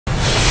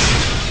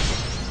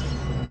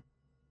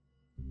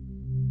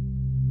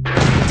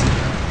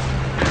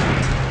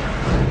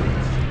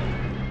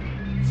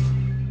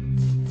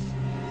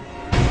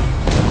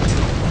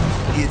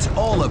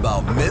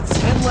about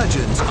myths and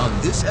legends on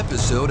this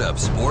episode of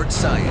Sports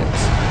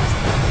Science.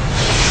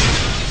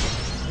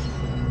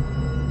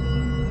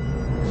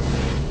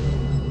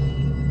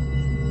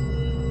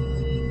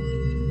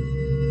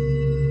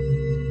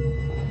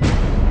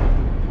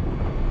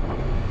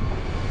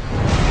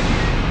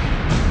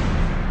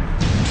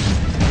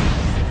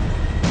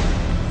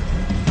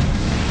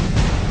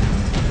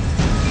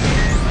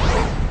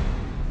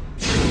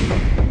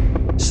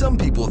 Some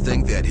people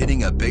think that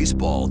hitting a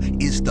baseball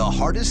is the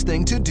hardest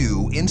thing to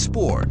do in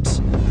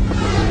sports.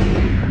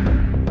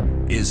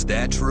 Is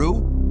that true?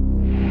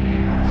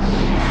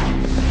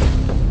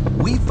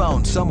 We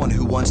found someone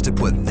who wants to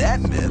put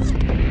that myth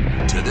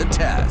to the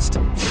test.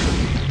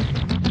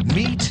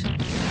 Meet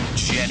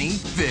Jenny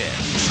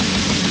Finch.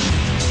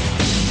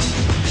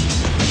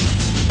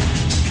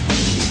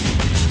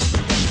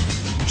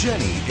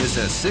 Jenny is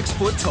a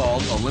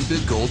 6-foot-tall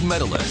Olympic gold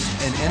medalist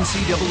and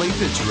NCAA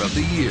Pitcher of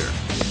the Year.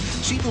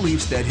 She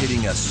believes that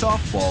hitting a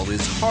softball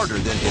is harder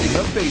than hitting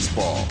a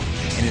baseball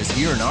and is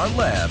here in our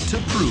lab to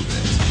prove it.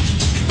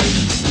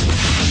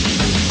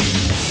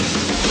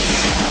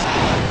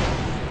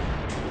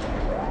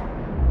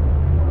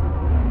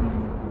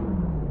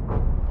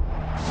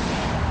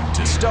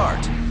 To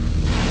start,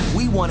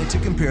 we wanted to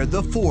compare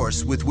the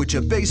force with which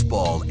a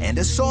baseball and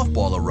a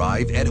softball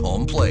arrive at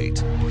home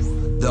plate.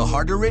 The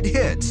harder it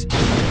hits,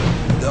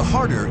 the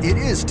harder it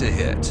is to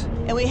hit.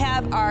 And we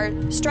have our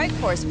strike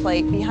force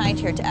plate behind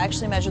here to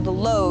actually measure the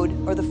load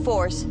or the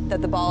force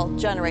that the ball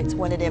generates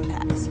when it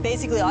impacts.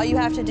 Basically, all you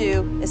have to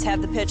do is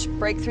have the pitch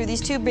break through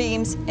these two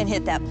beams and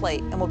hit that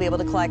plate, and we'll be able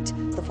to collect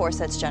the force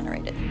that's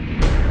generated.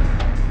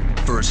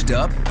 First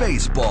up,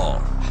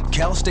 baseball.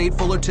 Cal State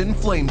Fullerton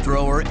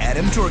flamethrower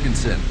Adam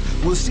Jorgensen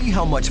will see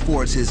how much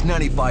force his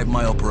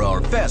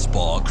 95-mile-per-hour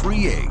fastball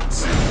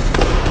creates.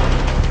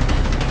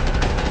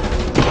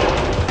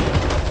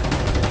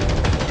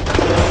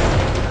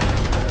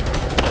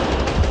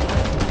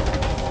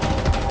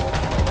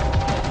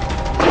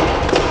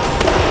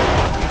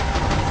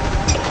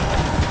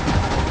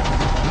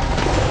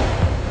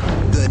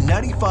 The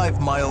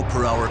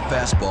 95-mile-per-hour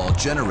fastball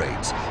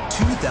generates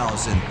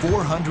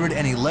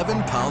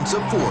 2,411 pounds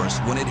of force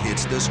when it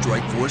hits the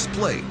strike force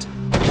plate.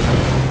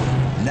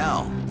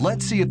 Now,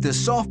 let's see if the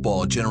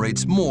softball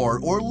generates more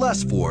or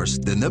less force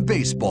than the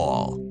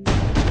baseball.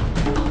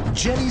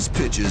 Jenny's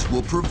pitches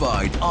will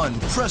provide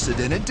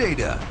unprecedented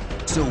data,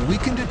 so we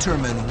can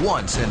determine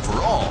once and for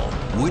all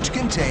which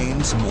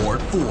contains more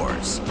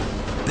force,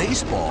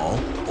 baseball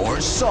or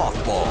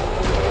softball.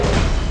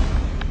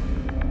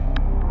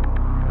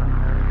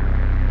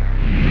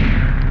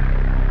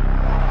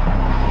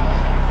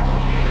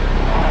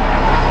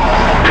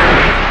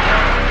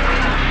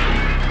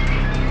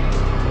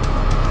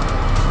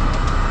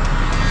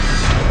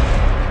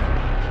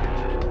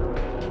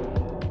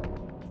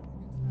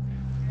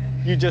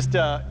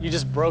 You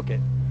just broke it.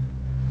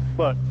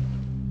 Look.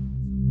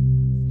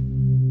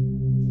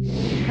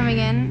 Coming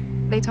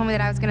in, they told me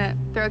that I was gonna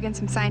throw against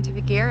some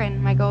scientific gear,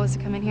 and my goal was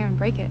to come in here and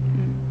break it.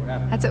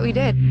 And that's what we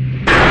did.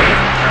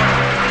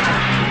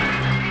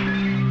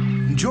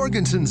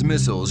 Jorgensen's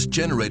missiles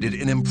generated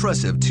an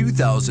impressive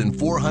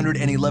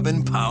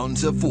 2,411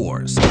 pounds of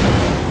force.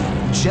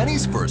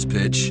 Jenny's first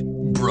pitch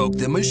broke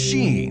the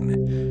machine.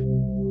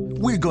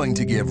 We're going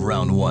to give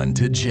round one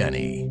to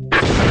Jenny.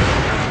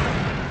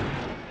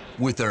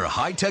 With her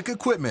high-tech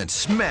equipment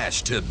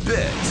smashed to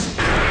bits,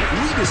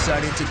 we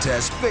decided to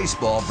test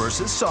baseball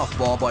versus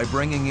softball by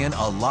bringing in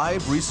a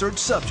live research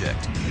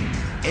subject,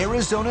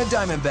 Arizona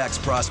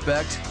Diamondbacks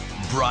prospect,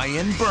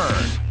 Brian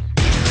Byrne.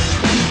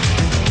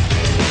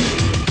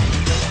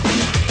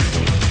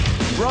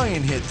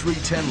 Brian hit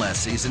 .310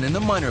 last season in the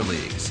minor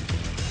leagues.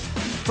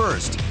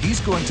 First,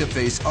 he's going to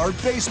face our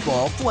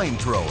baseball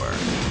flamethrower.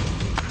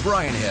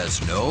 Brian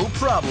has no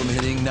problem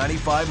hitting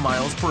 95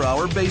 miles per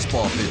hour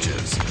baseball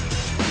pitches.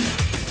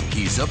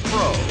 He's a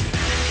pro.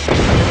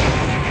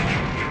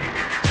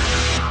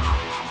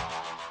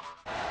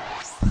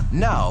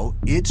 Now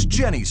it's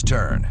Jenny's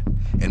turn,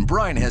 and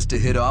Brian has to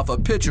hit off a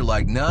pitcher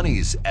like none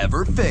he's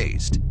ever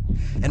faced,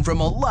 and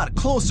from a lot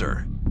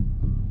closer.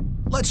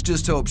 Let's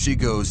just hope she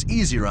goes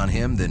easier on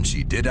him than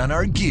she did on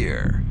our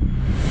gear.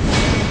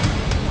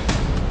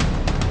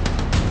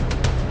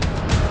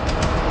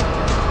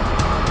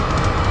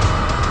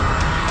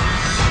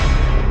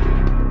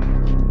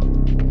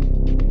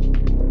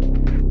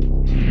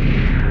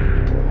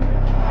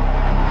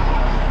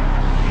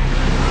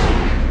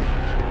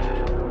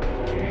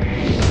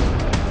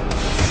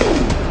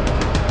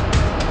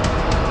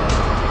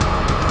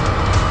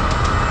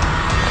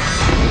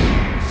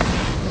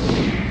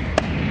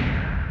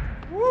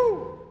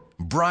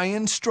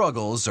 Brian's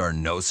struggles are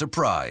no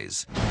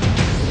surprise. A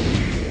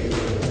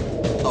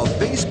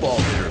baseball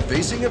hitter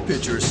facing a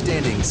pitcher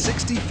standing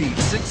 60 feet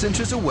 6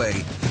 inches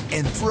away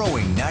and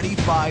throwing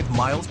 95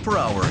 miles per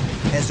hour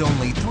has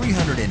only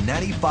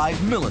 395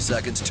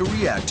 milliseconds to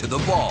react to the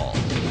ball.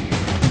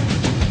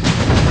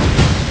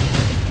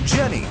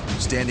 Jenny,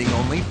 standing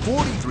only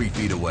 43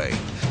 feet away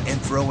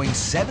and throwing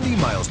 70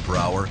 miles per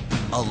hour,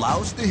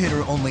 allows the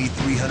hitter only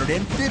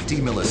 350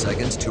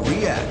 milliseconds to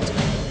react.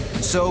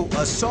 So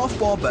a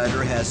softball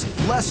batter has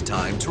less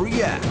time to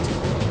react.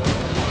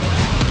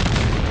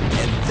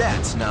 And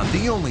that's not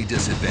the only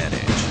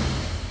disadvantage.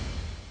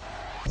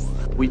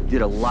 We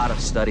did a lot of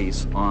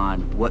studies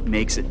on what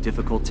makes it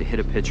difficult to hit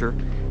a pitcher,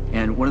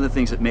 and one of the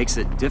things that makes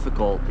it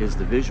difficult is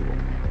the visual.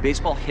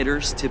 Baseball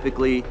hitters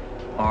typically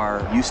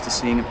are used to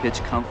seeing a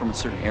pitch come from a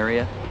certain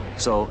area,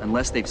 so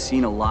unless they've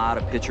seen a lot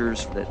of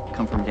pitchers that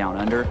come from down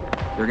under,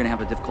 they're going to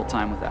have a difficult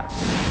time with that.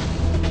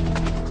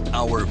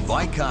 Our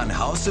Vicon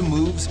House of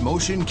Moves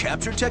motion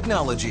capture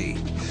technology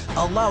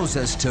allows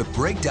us to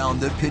break down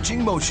the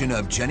pitching motion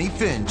of Jenny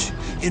Finch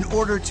in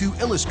order to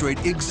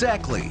illustrate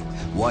exactly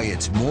why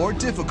it's more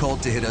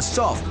difficult to hit a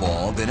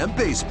softball than a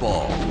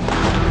baseball.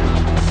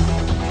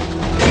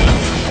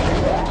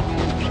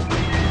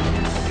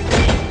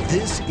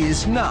 This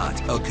is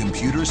not a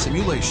computer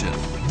simulation.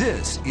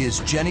 This is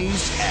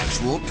Jenny's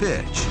actual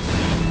pitch.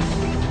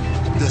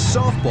 The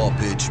softball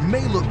pitch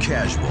may look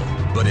casual,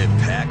 but it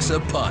packs a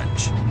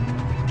punch.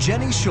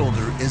 Jenny's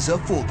shoulder is a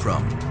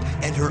fulcrum,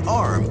 and her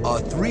arm a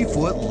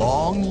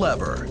 3-foot-long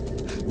lever.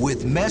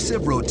 With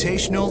massive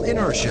rotational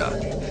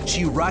inertia,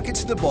 she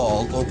rockets the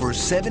ball over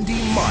 70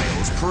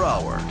 miles per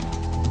hour.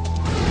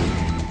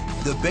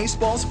 The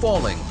baseball's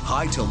falling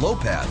high to low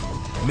path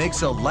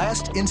makes a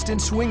last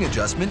instant swing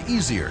adjustment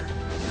easier.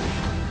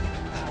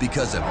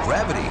 Because of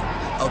gravity,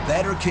 a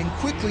batter can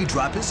quickly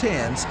drop his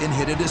hands and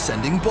hit a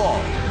descending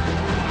ball.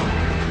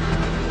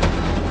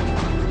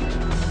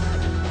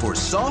 For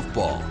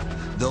softball,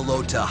 the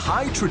low to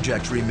high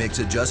trajectory makes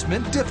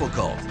adjustment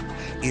difficult.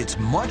 It's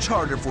much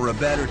harder for a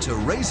batter to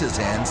raise his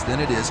hands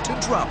than it is to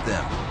drop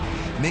them,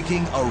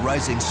 making a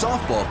rising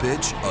softball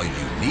pitch a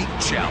unique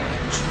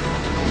challenge.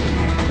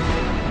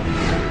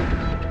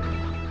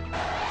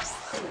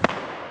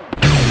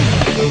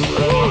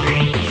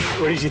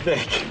 What did you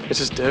think? It's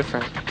just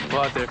different, a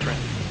lot different.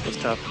 It was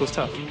tough. It was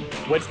tough.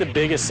 What's the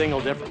biggest single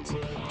difference?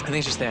 I think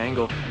it's just the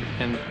angle,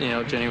 and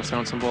Jenny was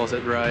throwing some balls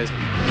that rise.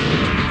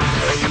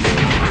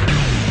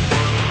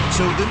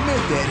 So the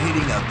myth that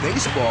hitting a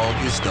baseball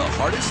is the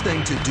hardest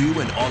thing to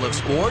do in all of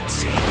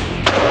sports?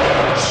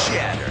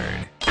 Shatter.